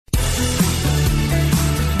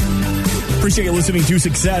Appreciate you listening to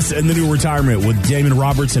Success and the New Retirement with Damon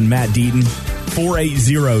Roberts and Matt Deaton.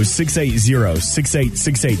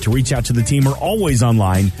 480-680-6868 to reach out to the team, or always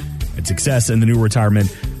online at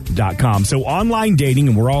successandthenewretirement.com. So online dating,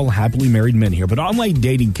 and we're all happily married men here, but online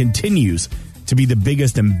dating continues to be the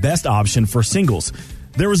biggest and best option for singles.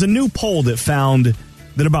 There was a new poll that found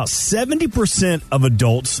that about 70% of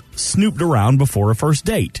adults snooped around before a first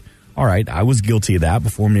date. All right, I was guilty of that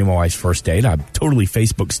before me and my wife's first date. I totally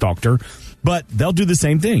Facebook stalked her, but they'll do the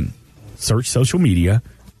same thing. Search social media,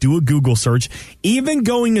 do a Google search, even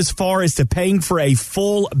going as far as to paying for a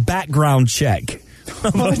full background check.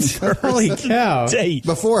 Holy cow. Date.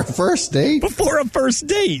 Before a first date? Before a first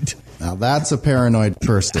date. Now that's a paranoid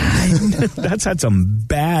person. That's had some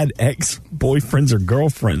bad ex-boyfriends or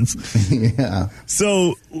girlfriends. Yeah.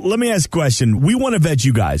 So let me ask a question. We want to vet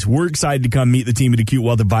you guys. We're excited to come meet the team at Acute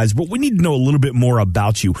Wealth Advisors, but we need to know a little bit more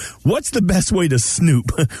about you. What's the best way to snoop?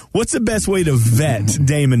 What's the best way to vet,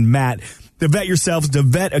 Damon, Matt, to vet yourselves, to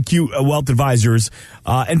vet Acute Wealth Advisors,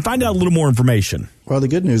 and find out a little more information? Well, the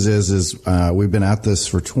good news is we've been at this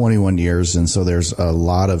for 21 years, and so there's a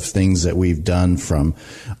lot of things that we've done, from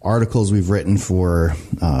articles we've written for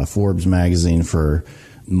Forbes magazine, for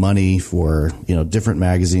Money, for different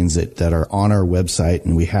magazines that are on our website.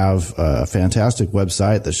 And we have a fantastic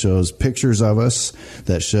website that shows pictures of us,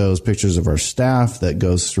 that shows pictures of our staff, that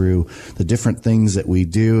goes through the different things that we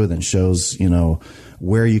do, and then shows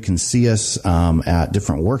where you can see us at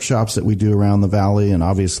different workshops that we do around the valley. And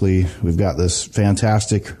obviously, we've got this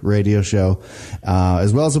fantastic radio show,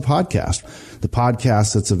 as well as a podcast. The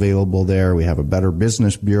podcast that's available there, we have a Better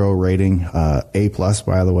Business Bureau rating, A+,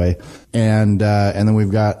 by the way. And then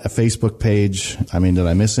we've got a Facebook page. I mean, did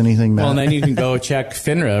I miss anything, Matt? Well, and then you can go check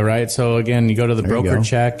FINRA, right? So again, you go to the broker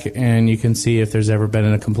check, and you can see if there's ever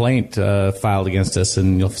been a complaint filed against us,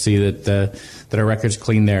 and you'll see that our record's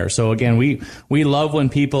clean there. So again, we love when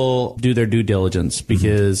people do their due diligence,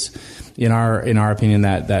 because in our opinion,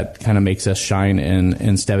 that kind of makes us shine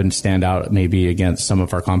and stand out maybe against some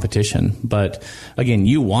of our competition. But again,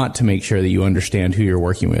 you want to make sure that you understand who you're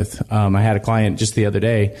working with. I had a client just the other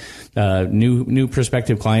day, new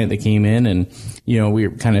prospective client that came in, and we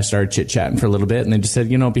kind of started chit-chatting for a little bit, and they just said,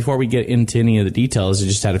 before we get into any of the details, I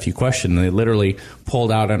just had a few questions. And they literally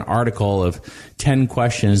pulled out an article of 10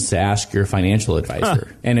 questions to ask your financial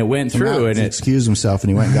advisor. And it went through, and it excused himself, and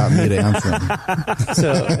he went and got me to answer him.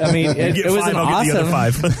 So, I mean, it was an awesome.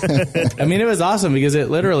 I mean, it was awesome, because it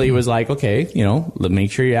literally was like, okay,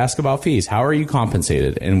 make sure you ask about fees. How are you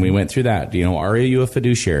compensated? And we went through that. Are you a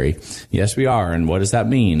fiduciary? Yes, we are. And what does that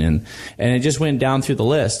mean? And it just went down through the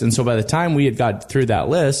list. And so by the time we had got through that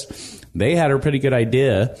list, they had a pretty good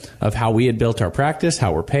idea of how we had built our practice,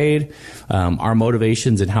 how we're paid, our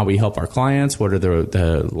motivations, and how we help our clients. What are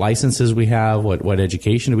the licenses we have? What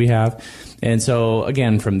education do we have? And so,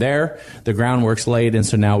 again, from there, the groundwork's laid, and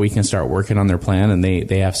so now we can start working on their plan, and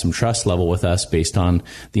they have some trust level with us based on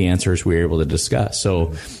the answers we were able to discuss.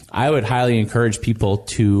 So I would highly encourage people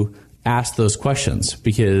to ask those questions,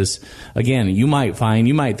 because again, you might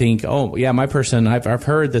think, oh yeah, my person, I've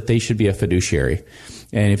heard that they should be a fiduciary.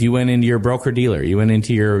 And if you went into your broker dealer, you went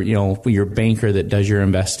into your banker that does your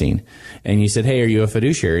investing, and you said, hey, are you a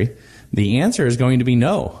fiduciary? The answer is going to be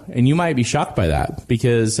no. And you might be shocked by that,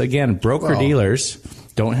 because again, broker dealers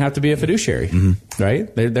don't have to be a fiduciary,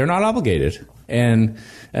 right? They're not obligated. But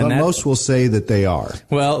most will say that they are.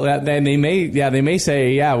 Well, they may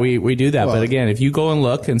say, yeah, we do that. But again, if you go and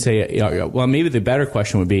look and say, well, maybe the better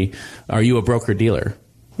question would be, are you a broker dealer,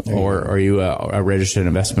 or are you a registered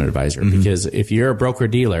investment advisor? Because if you're a broker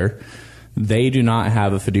dealer, they do not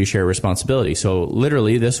have a fiduciary responsibility. So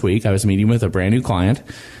literally this week, I was meeting with a brand new client.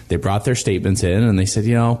 They brought their statements in, and they said,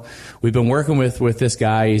 we've been working with this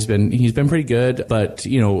guy. He's been pretty good, but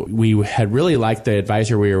we had really liked the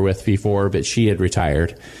advisor we were with before, but she had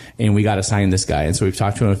retired, and we got assigned this guy. And so we've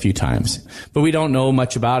talked to him a few times, but we don't know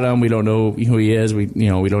much about him. We don't know who he is. We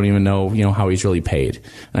don't even know how he's really paid.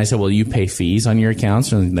 And I said, well, you pay fees on your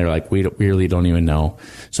accounts? And they're like, we really don't even know.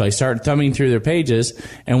 So I started thumbing through their pages,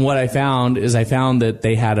 and what I found that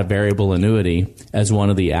they had a variable annuity as one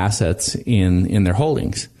of the assets in their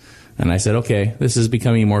holdings. And I said, okay, this is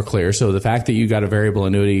becoming more clear. So the fact that you got a variable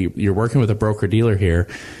annuity, you're working with a broker dealer here.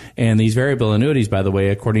 And these variable annuities, by the way,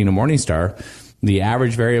 according to Morningstar, the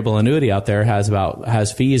average variable annuity out there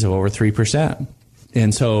has fees of over 3%.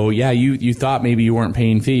 And so, yeah, you thought maybe you weren't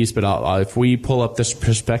paying fees, but if we pull up this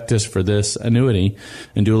prospectus for this annuity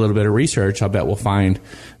and do a little bit of research, I'll bet we'll find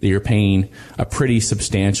that you're paying a pretty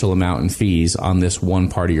substantial amount in fees on this one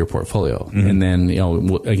part of your portfolio. Mm-hmm. And then,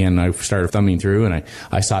 again, I started thumbing through and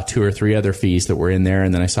I saw 2 or 3 other fees that were in there.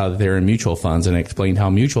 And then I saw that they were in mutual funds, and I explained how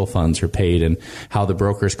mutual funds are paid and how the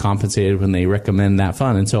broker's compensated when they recommend that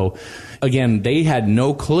fund. And so, again, they had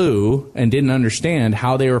no clue and didn't understand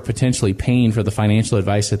how they were potentially paying for the financial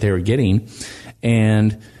advice that they were getting.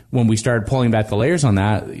 And when we started pulling back the layers on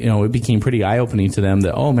that, it became pretty eye-opening to them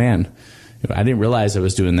that, oh man, I didn't realize I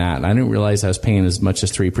was doing that. And I didn't realize I was paying as much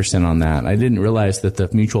as 3% on that. I didn't realize that the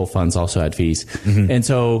mutual funds also had fees. Mm-hmm. And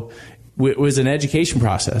so it was an education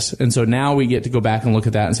process. And so now we get to go back and look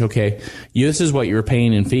at that and say, okay, this is what you were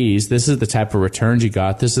paying in fees. This is the type of returns you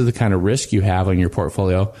got. This is the kind of risk you have on your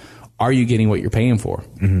portfolio. Are you getting what you're paying for?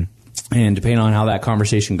 Mm-hmm. And depending on how that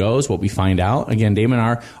conversation goes, what we find out, again,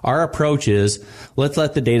 Damon, our approach is let's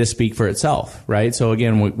let the data speak for itself, right? So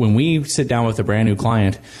again, when we sit down with a brand new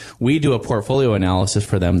client, we do a portfolio analysis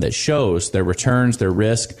for them that shows their returns, their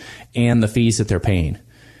risk, and the fees that they're paying.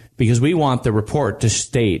 Because we want the report to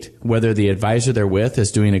state whether the advisor they're with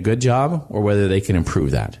is doing a good job or whether they can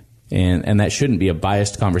improve that. And that shouldn't be a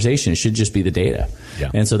biased conversation. It should just be the data. Yeah.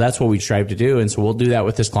 And so that's what we strive to do. And so we'll do that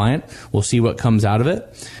with this client. We'll see what comes out of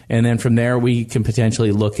it. And then from there, we can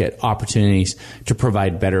potentially look at opportunities to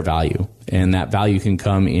provide better value. And that value can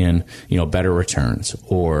come in, better returns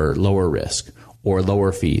or lower risk or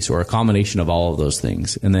lower fees or a combination of all of those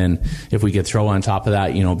things. And then if we could throw on top of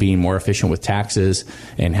that, being more efficient with taxes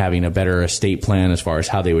and having a better estate plan as far as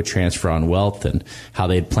how they would transfer on wealth and how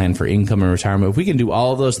they'd plan for income and retirement. If we can do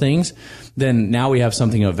all of those things, then now we have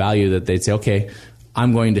something of value that they'd say, okay,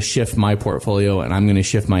 I'm going to shift my portfolio and I'm going to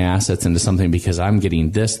shift my assets into something because I'm getting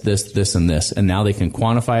this, and this. And now they can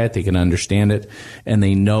quantify it, they can understand it, and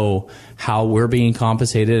they know how we're being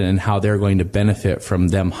compensated and how they're going to benefit from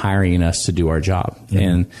them hiring us to do our job. Mm-hmm.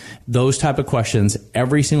 And those type of questions,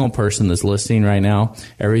 every single person that's listening right now,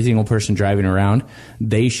 every single person driving around,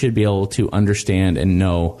 they should be able to understand and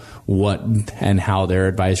know what and how their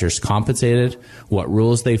advisor is compensated, what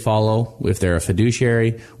rules they follow, if they're a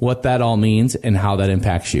fiduciary, what that all means, and how that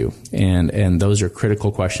impacts you. And those are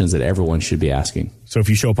critical questions that everyone should be asking. So if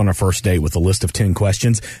you show up on a first date with a list of 10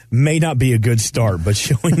 questions, may not be a good start, but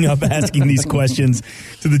showing up asking these questions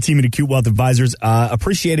to the team at Acute Wealth Advisors,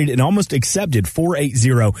 appreciated and almost accepted.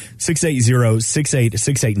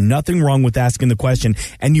 480-680-6868. Nothing wrong with asking the question.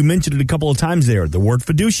 And you mentioned it a couple of times there, the word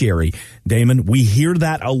fiduciary. Damon, we hear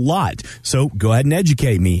that a lot. So go ahead and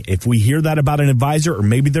educate me. If we hear that about an advisor, or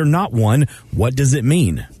maybe they're not one, what does it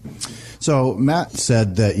mean? So Matt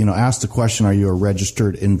said that, ask the question, are you a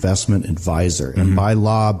registered investment advisor? Mm-hmm. And by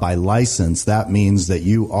law, by license, that means that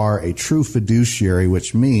you are a true fiduciary,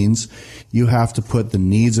 which means you have to put the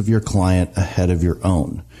needs of your client ahead of your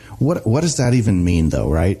own. What does that even mean, though,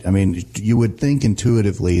 right? I mean, you would think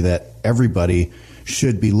intuitively that everybody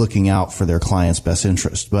should be looking out for their client's best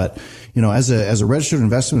interest. But, as a registered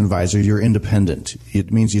investment advisor, you're independent.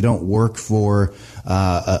 It means you don't work for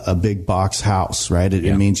a big box house, right?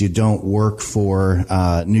 It means you don't work for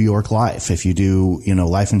New York Life if you do,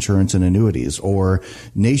 life insurance and annuities, or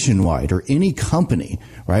Nationwide, or any company,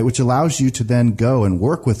 right? Which allows you to then go and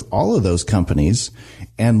work with all of those companies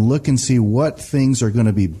and look and see what things are going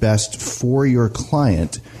to be best for your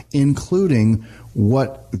client, including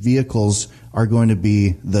what vehicles are going to be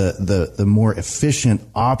the more efficient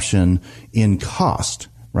option in cost,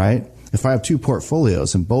 right? If I have 2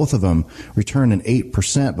 portfolios and both of them return an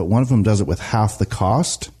 8%, but one of them does it with half the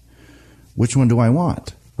cost, which one do I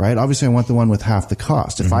want, right? Obviously, I want the one with half the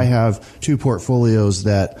cost. If I have 2 portfolios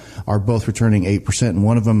that are both returning 8% and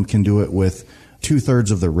one of them can do it with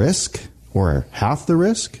 2/3 of the risk or half the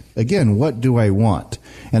risk, again, what do I want?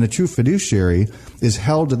 And a true fiduciary is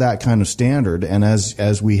held to that kind of standard. And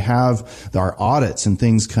as we have our audits and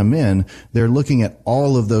things come in, they're looking at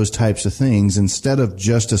all of those types of things instead of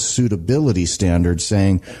just a suitability standard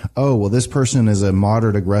saying, oh, well, this person is a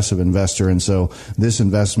moderate aggressive investor, and so this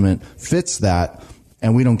investment fits that,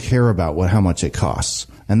 and we don't care about how much it costs.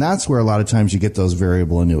 And that's where a lot of times you get those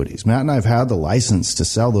variable annuities. Matt and I have had the license to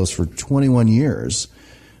sell those for 21 years,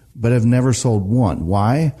 but have never sold one.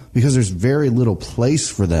 Why? Because there's very little place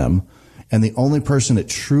for them, and the only person that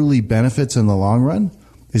truly benefits in the long run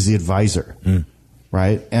is the advisor,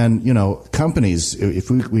 right? And, companies, if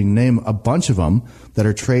we name a bunch of them that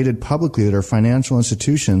are traded publicly, that are financial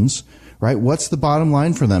institutions, right? What's the bottom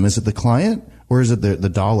line for them? Is it the client or is it the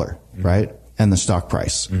dollar, right? And the stock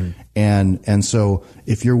price. And so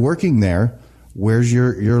if you're working there, where's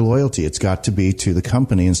your loyalty? It's got to be to the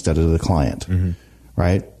company instead of the client.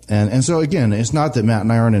 right? And so again, it's not that Matt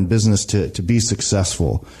and I aren't in business to be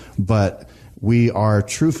successful, but we are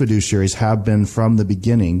true fiduciaries, have been from the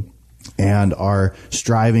beginning, and are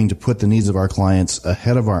striving to put the needs of our clients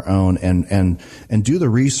ahead of our own and do the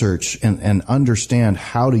research and understand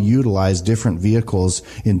how to utilize different vehicles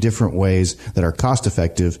in different ways that are cost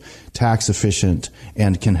effective, tax efficient,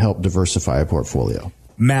 and can help diversify a portfolio.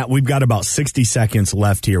 Matt, we've got about 60 seconds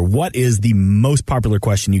left here. What is the most popular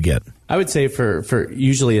question you get? I would say for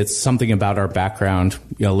usually it's something about our background,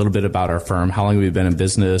 a little bit about our firm, how long we've been in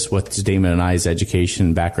business, what's Damon and I's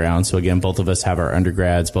education background. So again, both of us have our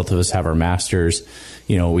undergrads, both of us have our masters.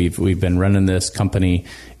 We've been running this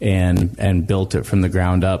company and built it from the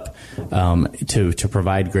ground up to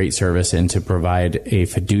provide great service and to provide a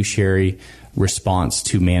fiduciary response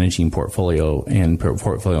to managing portfolio and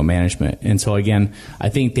portfolio management. And so again, I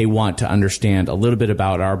think they want to understand a little bit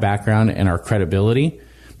about our background and our credibility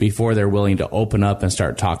before they're willing to open up and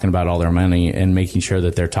start talking about all their money and making sure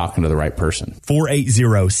that they're talking to the right person.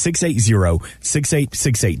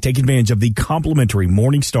 480-680-6868. Take advantage of the complimentary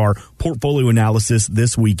Morningstar portfolio analysis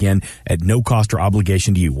this weekend at no cost or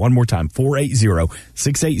obligation to you. One more time,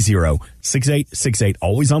 480-680-6868.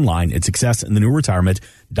 Always online at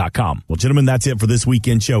successinthenewretirement.com. Well, gentlemen, that's it for this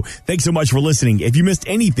weekend show. Thanks so much for listening. If you missed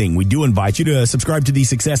anything, we do invite you to subscribe to the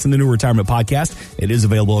Success in the New Retirement podcast. It is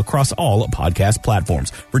available across all podcast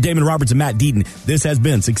platforms. For Damon Roberts and Matt Deaton, this has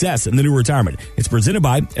been Success in the New Retirement. It's presented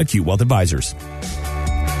by Acute Wealth Advisors.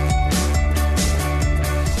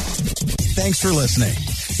 Thanks for listening.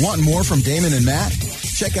 Want more from Damon and Matt?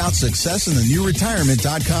 Check out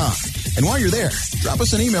successinthenewretirement.com. And while you're there, drop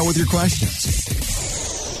us an email with your questions.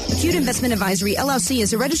 Acute Investment Advisory, LLC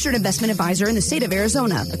is a registered investment advisor in the state of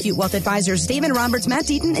Arizona. Acute Wealth Advisors Damon Roberts, Matt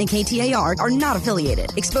Deaton, and KTAR are not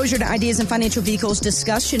affiliated. Exposure to ideas and financial vehicles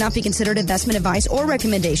discussed should not be considered investment advice or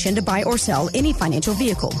recommendation to buy or sell any financial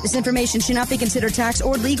vehicle. This information should not be considered tax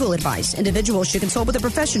or legal advice. Individuals should consult with a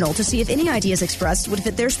professional to see if any ideas expressed would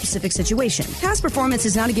fit their specific situation. Past performance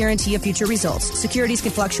is not a guarantee of future results. Securities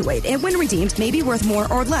can fluctuate, and when redeemed, may be worth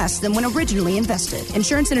more or less than when originally invested.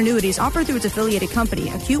 Insurance and annuities offered through its affiliated company,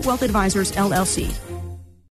 Acute Wealth Advisors, LLC.